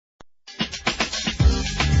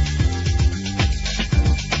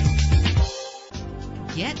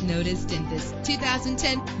get noticed in this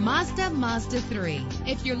 2010 Mazda 3.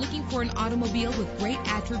 If you're looking for an automobile with great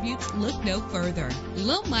attributes, look no further.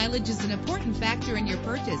 Low mileage is an important factor in your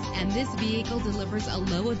purchase, and this vehicle delivers a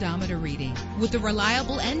low odometer reading. With a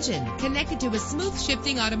reliable engine connected to a smooth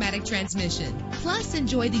shifting automatic transmission. Plus,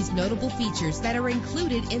 enjoy these notable features that are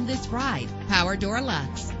included in this ride: power door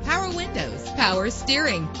locks, power windows, power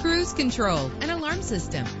steering, cruise control, an alarm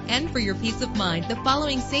system. And for your peace of mind, the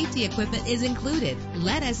following safety equipment is included.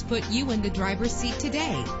 Let us put you in the driver's seat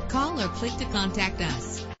today. Call or click to contact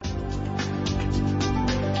us.